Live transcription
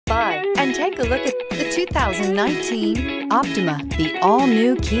Take a look at the 2019 Optima. The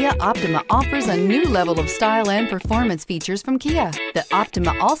all-new Kia Optima offers a new level of style and performance features from Kia. The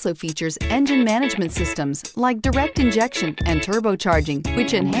Optima also features engine management systems like direct injection and turbocharging,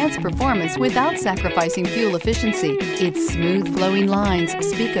 which enhance performance without sacrificing fuel efficiency. Its smooth flowing lines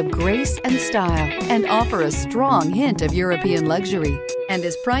speak of grace and style and offer a strong hint of European luxury, and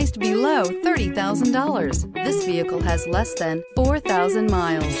is priced below $30,000. This vehicle has less than 4,000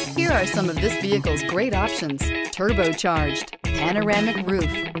 miles. Here are some of this vehicle's great options: turbocharged, panoramic roof,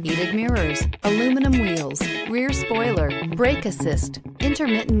 heated mirrors, aluminum wheels, rear spoiler, brake assist,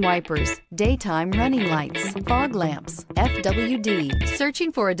 intermittent wipers, daytime running lights, fog lamps, FWD.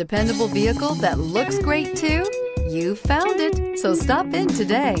 Searching for a dependable vehicle that looks great too? You found it, so stop in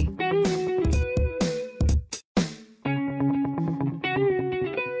today.